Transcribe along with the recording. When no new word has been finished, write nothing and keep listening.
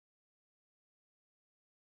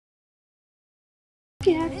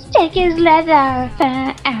Take his leather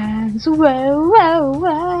fans. Whoa, whoa,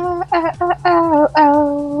 whoa.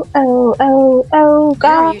 Oh,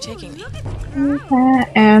 Where are you taking me?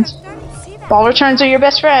 And ball returns are your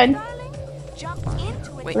best friend.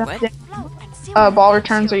 Wait, what? Ball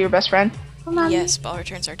returns are your best friend. Yes, ball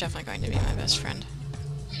returns are definitely going to be my best friend.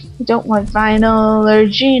 You don't want vinyl or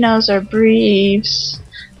Genos or briefs.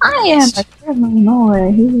 I am a criminal,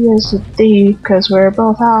 he is a thief, cause we're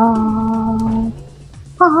both hot.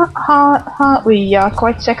 Hot, hot, hot, we are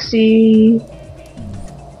quite sexy.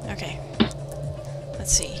 Okay.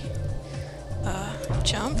 Let's see.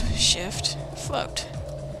 Jump, shift, float.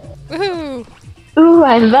 Woohoo! Ooh,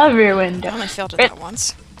 I love your window. I only failed at that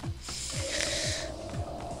once.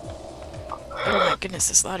 Oh my goodness,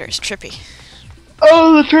 this ladder is trippy.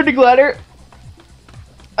 Oh, the turning ladder.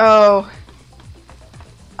 Oh.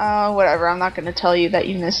 Whatever, I'm not gonna tell you that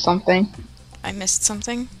you missed something. I missed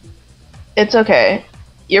something? It's okay.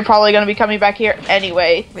 You're probably gonna be coming back here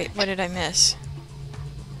anyway. Wait, what did I miss?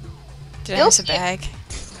 Did I miss a bag?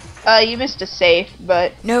 You missed a safe,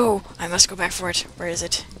 but... No! I must go back for it. Where is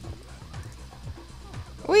it?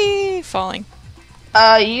 Whee! Falling.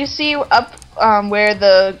 You see up, where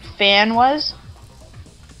the fan was?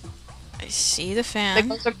 I see the That fan.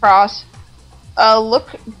 goes across.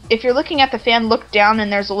 Look, if you're looking at the fan, look down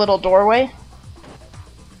and there's a little doorway.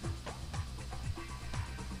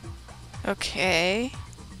 Okay.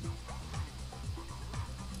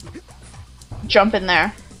 Jump in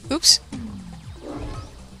there. Oops.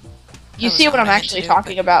 You see what I'm actually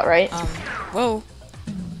talking about, right? Whoa.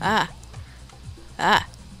 Ah. Ah.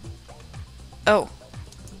 Oh.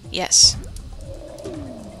 Yes.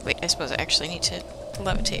 Wait, I suppose I actually need to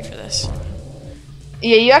levitate for this.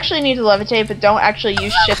 Yeah, you actually need to levitate, but don't actually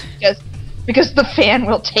use shift because the fan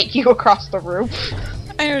will take you across the room.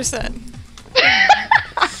 I noticed that.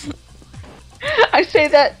 I say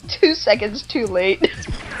that 2 seconds too late.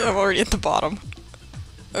 I'm already at the bottom.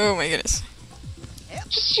 Oh my goodness.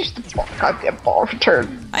 Just use the goddamn ball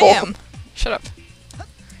return. I am. Shut up.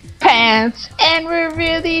 Pants, and we're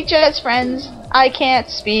really just friends. I can't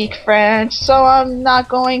speak French, so I'm not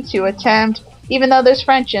going to attempt, even though there's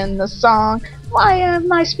French in the song. Why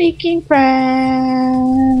am I speaking French?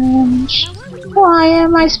 Why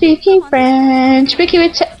am I speaking French? Vicky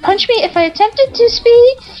would punch me if I attempted to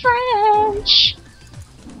speak French.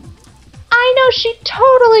 I know she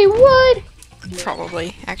totally would.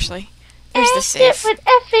 Probably, actually. There's the And safe. it would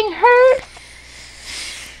effing hurt.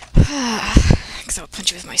 Because I'll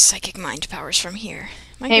punch you with my psychic mind powers from here.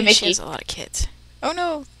 My Hey, goodness, she Mickey. has a lot of kids. Oh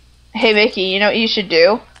no! Hey Vicky, you know what you should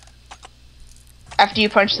do? After you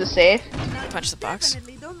punch the safe? Punch the box?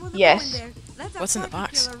 Yes. What's in the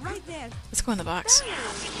box? Let's go in the box.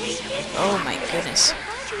 Oh my goodness.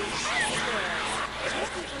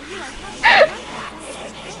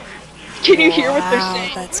 Can you hear what they're Wow,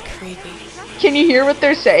 saying? that's creepy. Can you hear what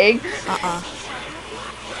they're saying? Uh-uh.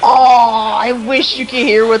 Oh, I wish you could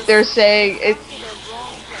hear what they're saying. It's...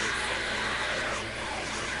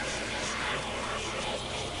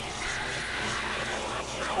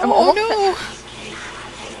 I'm Oh almost... no!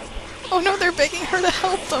 Oh no, they're begging her to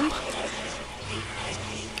help them.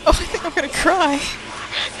 Oh, I think I'm gonna cry.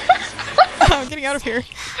 I'm getting out of here.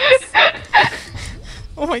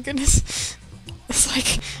 Oh my goodness. It's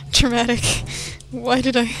like dramatic. Why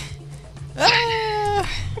did I... Ah!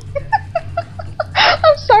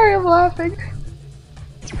 I'm sorry, I'm laughing.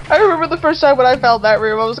 I remember the first time when I found that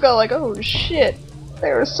room, I was kind of like, oh shit,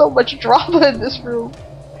 there is so much drama in this room.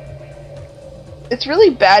 It's really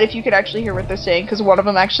bad if you can actually hear what they're saying, because one of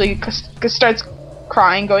them actually starts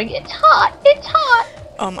crying, going, "It's hot! It's hot!"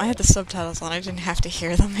 I had the subtitles on. I didn't have to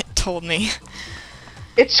hear them. It told me.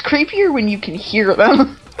 It's creepier when you can hear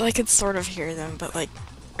them. Well, I could sort of hear them, but like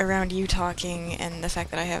around you talking and the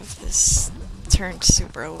fact that I have this turned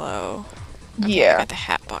super low. Okay, I Yeah. got the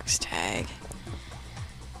Hatbox tag.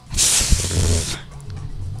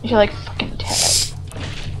 You're like, fucking Ted.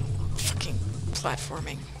 Fucking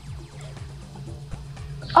platforming.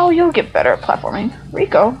 Oh, you'll get better at platforming.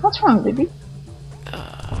 Rico, what's wrong, baby?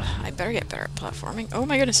 I better get better at platforming. Oh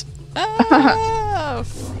my goodness. Ah,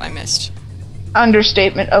 I missed.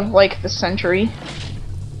 Understatement of, like, the century.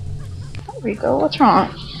 Oh, Rico, what's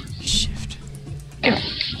wrong? Shift. Come here.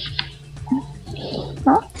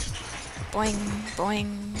 Huh? Boing,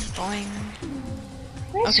 boing, boing.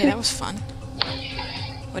 Nice. Okay, that was fun.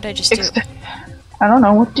 What did I just do? I don't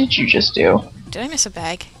know, what did you just do? Did I miss a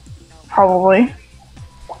bag? Probably.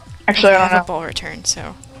 Actually, Okay, I have don't a know. ball return,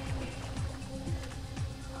 so...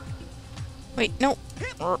 Wait, no.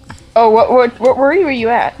 Oh, what were you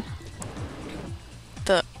at?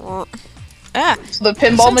 The... Ah! The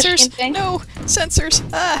pinball Sensors. machine thing? No! Sensors!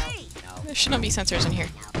 Ah! There should not be sensors in here.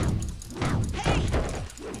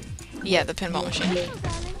 Yeah, the pinball machine.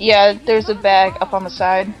 Yeah, there's a bag up on the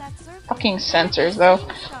side. Fucking sensors, though.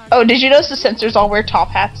 Oh, did you notice the sensors all wear top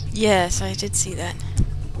hats? Yes, I did see that.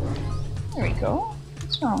 There we go.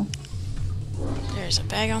 What's wrong? There's a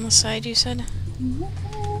bag on the side, you said?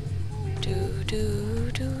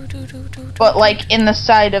 But, like, in the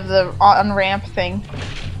side of the on-ramp thing.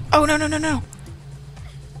 Oh, no, no, no, no!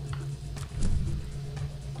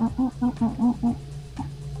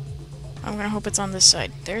 I'm gonna hope it's on this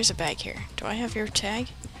side. There's a bag here. Do I have your tag?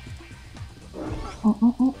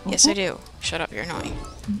 Yes, I do. Shut up, you're annoying.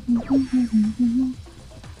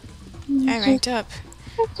 I ranked up.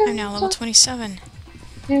 I'm now level 27.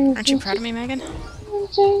 Aren't you proud of me, Megan?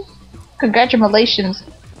 Congratulations.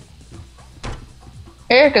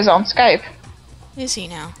 Erica's on Skype. Is he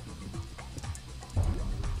now?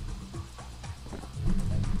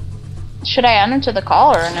 Should I add him to the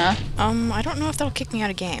call or no? I don't know if that'll kick me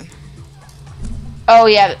out of game. Oh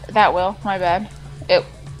yeah, that will. My bad. It'll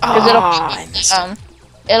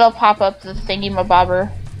pop up the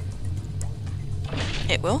thingy-mabobber.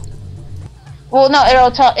 It will? Well, no,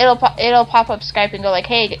 it'll pop up Skype and go like,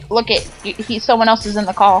 "Hey, look it, someone else is in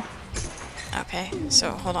the call." Okay,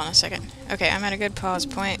 so hold on a second. Okay, I'm at a good pause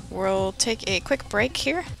point. We'll take a quick break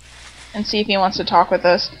here. And see if he wants to talk with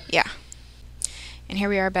us. Yeah. And here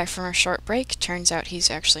we are back from our short break. Turns out he's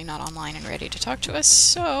actually not online and ready to talk to us,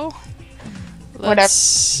 so...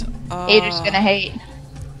 let's... Haters gonna hate.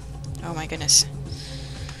 Oh my goodness.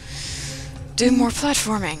 Do more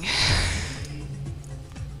platforming.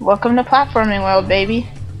 Welcome to platforming world, baby.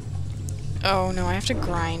 Oh no, I have to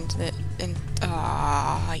grind it and...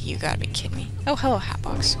 you gotta be kidding me. Oh, hello,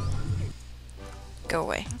 Hatbox. Go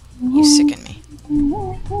away. You sicken me.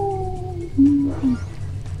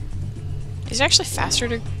 Is it actually faster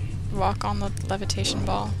to walk on the levitation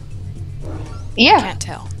ball? Yeah. I can't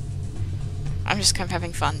tell. I'm just kind of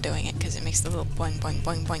having fun doing it because it makes the little boing boing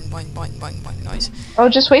boing boing boing boing boing boing noise. Oh,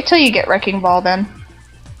 just wait till you get wrecking ball then.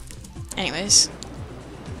 Anyways.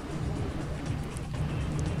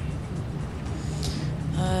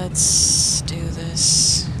 Let's do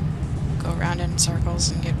this. Go around in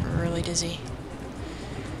circles and get really dizzy.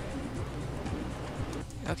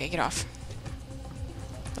 Okay, get off.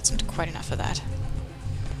 That's not quite enough of that.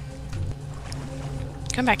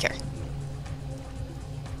 Come back here.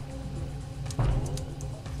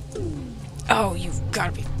 Oh, you've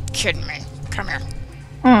gotta be kidding me. Come here.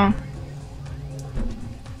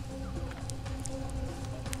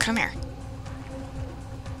 Come here.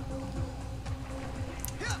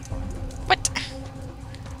 What?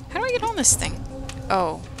 How do I get on this thing?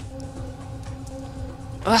 Oh.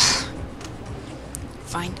 Ugh.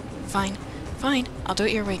 Fine, fine, fine. I'll do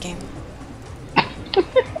it your way, game.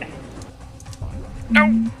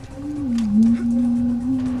 No!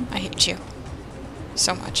 I hate you.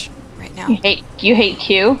 So much. Right now. You hate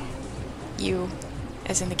Q? You,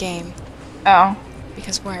 as in the game. Oh.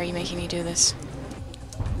 Because why are you making me do this?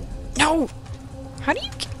 No! How do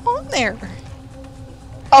you get on there?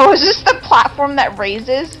 Oh, is this the platform that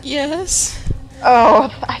raises? Yes. Oh,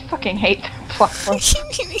 I fucking hate that platform. I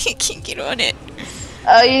can't get on it.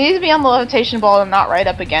 You need to be on the levitation ball and not right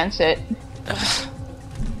up against it. Ugh.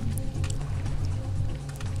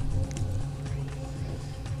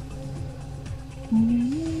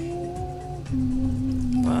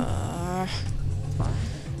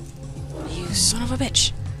 You son of a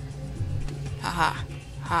bitch. Haha.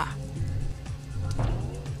 Ha.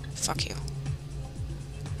 Fuck you.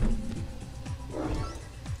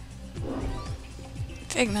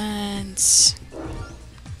 Figments.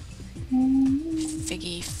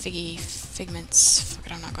 Figments. Fuck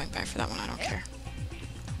it, I'm not going back for that one, I don't care.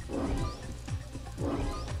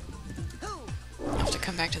 I'll have to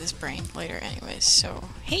come back to this brain later anyways, so...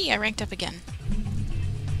 Hey, I ranked up again.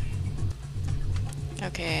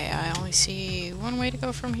 Okay, I only see one way to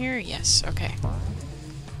go from here? Yes, okay.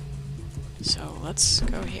 So, let's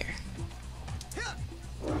go here.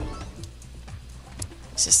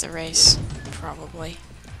 Is this the race? Probably.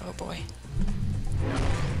 Oh boy.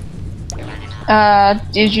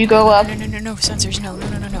 Did you go up? No, sensors, no.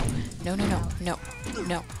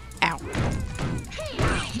 No. Ow.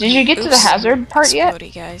 Did you get to the hazard part yet?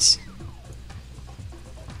 Explodey, guys.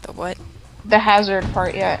 The what? The hazard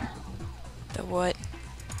part yet. The what?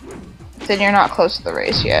 Then you're not close to the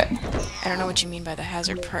race yet. I don't know what you mean by the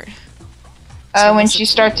hazard part. When she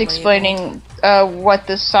starts explaining what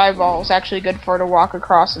the sidewall is actually good for to walk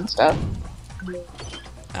across and stuff.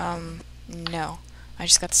 No. I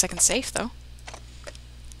just got the second safe, though.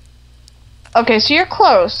 Okay, so you're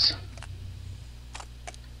close.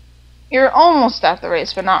 You're almost at the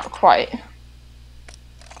race, but not quite.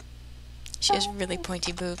 She has really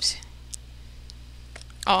pointy boobs.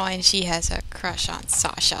 Oh, and she has a crush on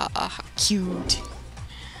Sasha. Oh, how cute.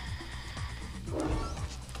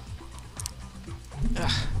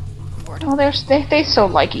 Ugh, I'm bored. Oh, they so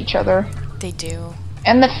like each other. They do.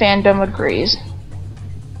 And the fandom agrees.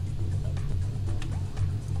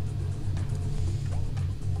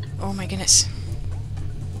 Oh my goodness.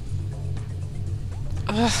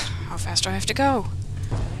 Ugh, how fast do I have to go?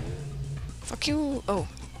 Fuck you. Oh.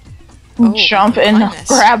 Oh, Jump I can and climb this.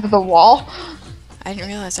 grab the wall. I didn't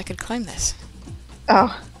realize I could climb this.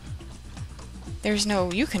 Oh. There's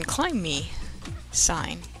no "you can climb me"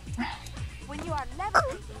 sign. When you are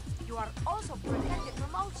levitating, you are also protected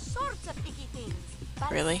from all sorts of icky things.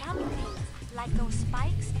 But Really? some things, like those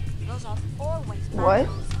spikes, those are always bad What?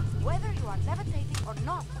 news, whether you are levitating or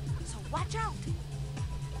not. So watch out.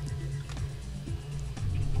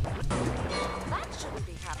 That shouldn't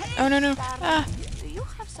be happening. Oh no no. Darling, Ah. do you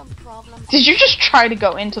have some problems? Did you just try to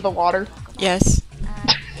go into the water? Yes.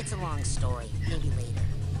 It's a long story. Maybe later.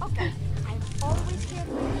 Okay. I'm always here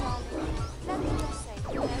for you, darling. Let me just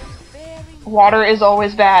say, you are very Water is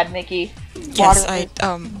always bad, Nikki. Yes, Water I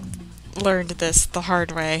is- learned this the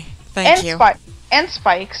hard way. Thank you. And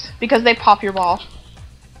spikes, because they pop your ball.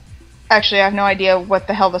 Actually, I have no idea what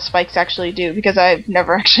the hell the spikes actually do, because I've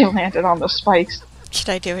never actually landed on those spikes. Should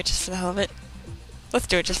I do it just for the hell of it? Let's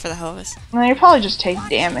do it just for the hell of it. Well, you probably just take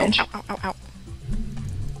damage. Ow, ow, ow, ow.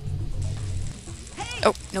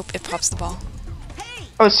 Oh, nope, it pops the ball.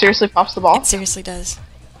 Oh, it seriously pops the ball? It seriously does.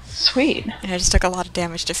 Sweet. And I just took a lot of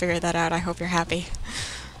damage to figure that out. I hope you're happy.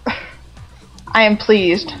 I am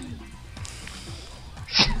pleased.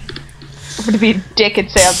 I'm gonna be a dick and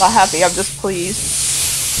say I'm not happy, I'm just pleased.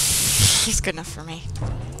 He's good enough for me.